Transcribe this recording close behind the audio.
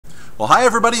Well, hi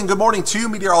everybody and good morning to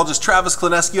meteorologist Travis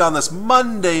Klineski on this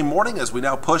Monday morning as we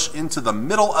now push into the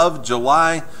middle of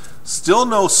July. Still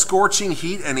no scorching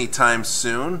heat anytime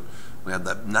soon. We had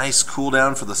that nice cool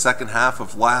down for the second half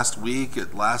of last week.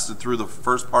 It lasted through the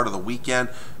first part of the weekend.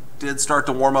 Did start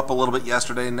to warm up a little bit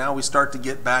yesterday, and now we start to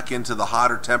get back into the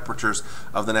hotter temperatures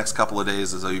of the next couple of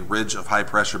days as a ridge of high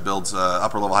pressure builds,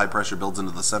 upper level high pressure builds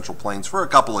into the central plains for a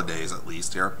couple of days at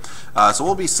least here. So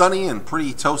we'll be sunny and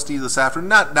pretty toasty this afternoon.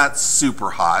 Not super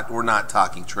hot. We're not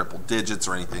talking triple digits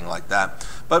or anything like that,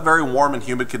 but very warm and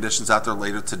humid conditions out there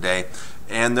later today.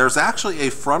 And there's actually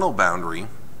a frontal boundary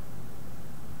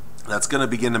that's going to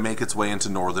begin to make its way into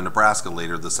northern Nebraska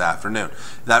later this afternoon.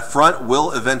 That front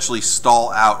will eventually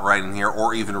stall out right in here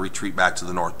or even retreat back to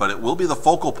the north, but it will be the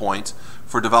focal point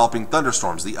for developing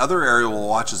thunderstorms. The other area we'll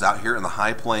watch is out here in the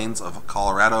high plains of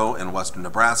Colorado and western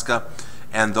Nebraska,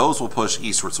 and those will push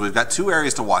eastward. So we've got two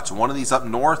areas to watch. One of these up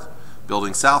north,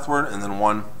 building southward, and then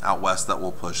one out west that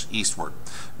will push eastward.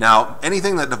 Now,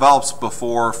 anything that develops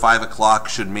before 5 o'clock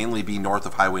should mainly be north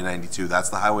of Highway 92. That's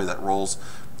the highway that rolls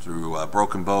through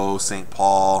Broken Bow, St.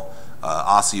 Paul,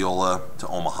 Osceola to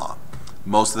Omaha.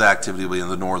 Most of the activity will be in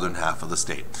the northern half of the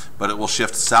state, but it will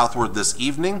shift southward this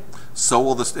evening. So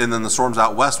will this, and then the storms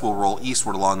out west will roll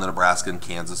eastward along the Nebraska and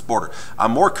Kansas border.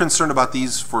 I'm more concerned about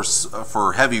these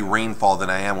for heavy rainfall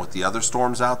than I am with the other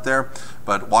storms out there,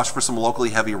 but watch for some locally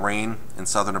heavy rain in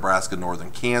southern Nebraska, northern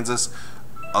Kansas.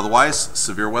 Otherwise,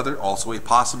 severe weather also a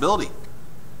possibility,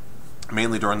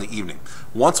 mainly during the evening.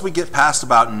 Once we get past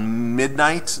about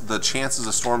midnight, the chances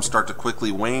of storms start to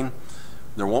quickly wane.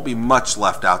 There won't be much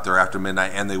left out there after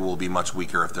midnight, and they will be much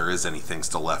weaker if there is anything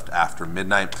still left after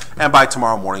midnight. And by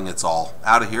tomorrow morning, it's all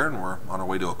out of here, and we're on our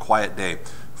way to a quiet day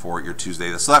for your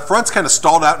Tuesday. So that front's kind of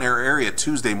stalled out in our area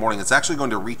Tuesday morning. It's actually going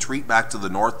to retreat back to the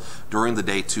north during the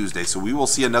day Tuesday. So we will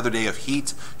see another day of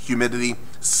heat, humidity,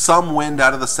 some wind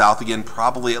out of the south again,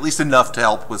 probably at least enough to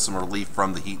help with some relief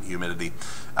from the heat and humidity.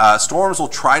 Storms will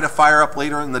try to fire up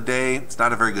later in the day. It's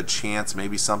not a very good chance,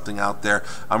 maybe something out there.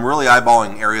 I'm really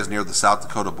eyeballing areas near the South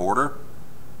Dakota border.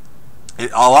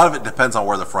 A lot of it depends on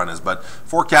where the front is, but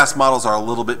forecast models are a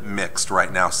little bit mixed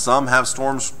right now. Some have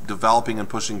storms developing and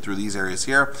pushing through these areas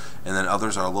here, and then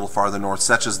others are a little farther north,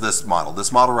 such as this model.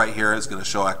 This model right here is going to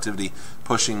show activity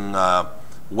pushing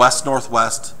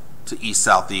west-northwest to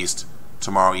east-southeast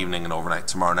tomorrow evening and overnight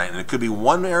tomorrow night. And it could be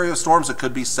one area of storms, it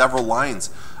could be several lines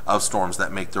of storms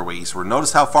that make their way eastward.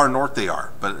 Notice how far north they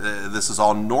are, but this is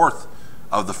all north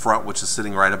of the front, which is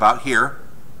sitting right about here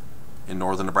in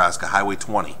northern Nebraska, Highway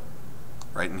 20.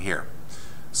 Right in here.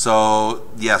 So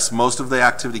yes, most of the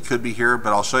activity could be here,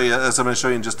 but I'll show you, as I'm going to show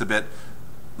you in just a bit,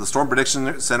 the Storm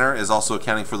Prediction Center is also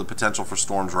accounting for the potential for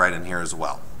storms right in here as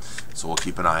well. So we'll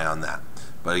keep an eye on that.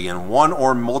 But again, one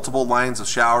or multiple lines of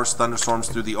showers, thunderstorms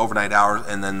through the overnight hours,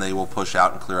 and then they will push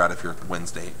out and clear out of here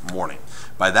Wednesday morning.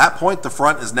 By that point, the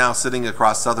front is now sitting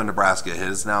across southern Nebraska. It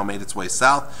has now made its way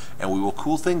south, and we will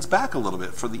cool things back a little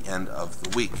bit for the end of the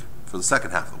week, for the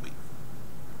second half of the week.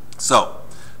 So,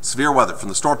 severe weather from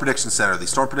the Storm Prediction Center. The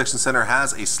Storm Prediction Center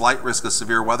has a slight risk of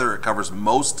severe weather. It covers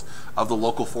most of the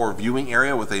Local 4 viewing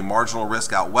area with a marginal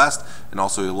risk out west and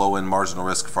also a low-end marginal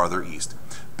risk farther east.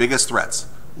 Biggest threats,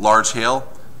 large hail,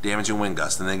 damaging wind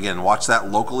gusts. And again, watch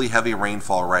that locally heavy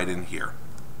rainfall right in here.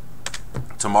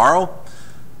 Tomorrow,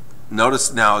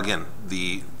 notice now again,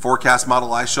 the forecast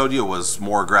model I showed you was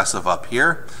more aggressive up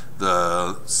here.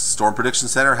 The Storm Prediction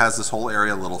Center has this whole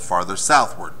area a little farther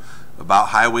southward, about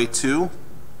Highway 2,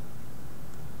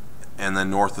 and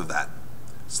then north of that.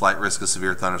 Slight risk of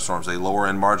severe thunderstorms, a lower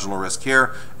end marginal risk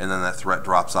here, and then that threat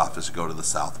drops off as you go to the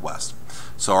southwest.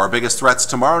 So our biggest threats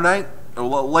tomorrow night, or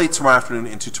late tomorrow afternoon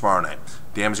into tomorrow night.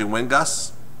 Damaging wind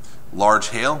gusts, large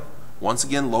hail, once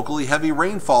again locally heavy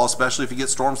rainfall, especially if you get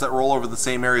storms that roll over the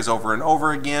same areas over and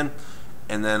over again,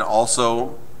 and then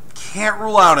also can't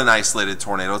rule out an isolated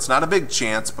tornado. It's not a big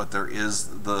chance, but there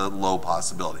is the low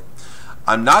possibility.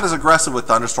 I'm not as aggressive with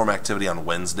thunderstorm activity on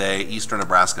Wednesday. Eastern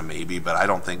Nebraska maybe, but I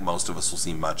don't think most of us will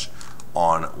see much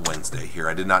on Wednesday here.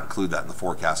 I did not include that in the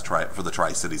forecast for the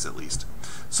Tri-Cities at least.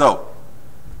 So,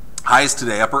 highs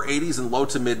today, upper 80s and low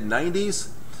to mid 90s.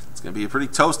 It's going to be pretty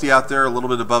toasty out there, a little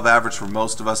bit above average for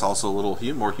most of us, also a little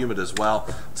more humid as well.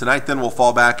 Tonight then we'll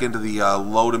fall back into the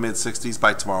low to mid 60s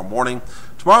by tomorrow morning.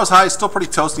 Tomorrow's high is still pretty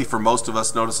toasty for most of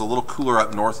us. Notice a little cooler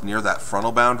up north near that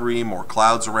frontal boundary, more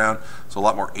clouds around, so a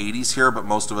lot more 80s here, but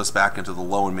most of us back into the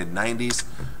low and mid 90s.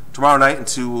 Tomorrow night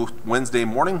into Wednesday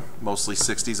morning, mostly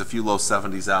 60s, a few low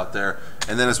 70s out there.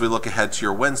 And then as we look ahead to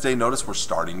your Wednesday, notice we're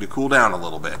starting to cool down a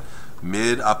little bit.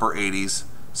 Mid upper 80s,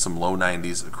 some low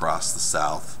 90s across the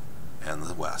south and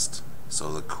the west.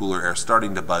 So the cooler air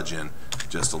starting to budge in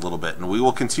just a little bit. And we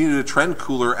will continue to trend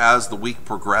cooler as the week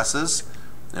progresses,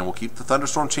 and we'll keep the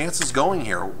thunderstorm chances going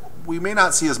here. We may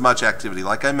not see as much activity.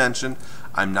 Like I mentioned,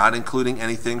 I'm not including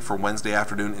anything from Wednesday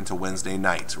afternoon into Wednesday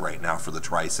night right now for the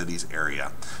Tri-Cities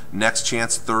area. Next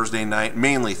chance Thursday night,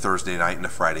 mainly Thursday night into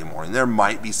Friday morning. There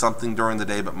might be something during the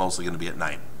day, but mostly going to be at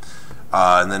night.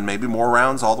 And then maybe more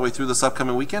rounds all the way through this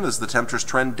upcoming weekend as the temperatures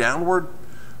trend downward.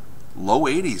 Low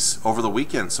 80s over the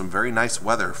weekend. Some very nice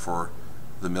weather for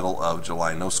the middle of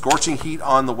July. No scorching heat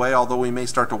on the way, although we may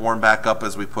start to warm back up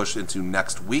as we push into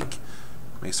next week.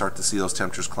 May start to see those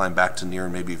temperatures climb back to near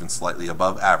and maybe even slightly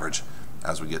above average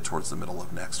as we get towards the middle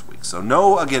of next week. So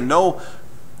no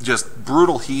just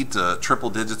brutal heat, triple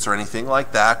digits or anything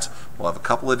like that. We'll have a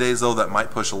couple of days though that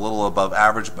might push a little above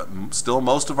average, but still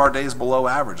most of our days below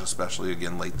average, especially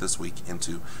again late this week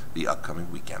into the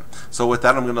upcoming weekend. So with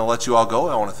that, I'm going to let you all go.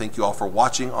 I want to thank you all for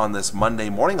watching on this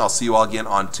Monday morning. I'll see you all again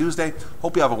on Tuesday.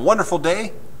 Hope you have a wonderful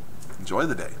day. Enjoy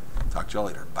the day. Talk to you all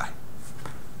later. Bye.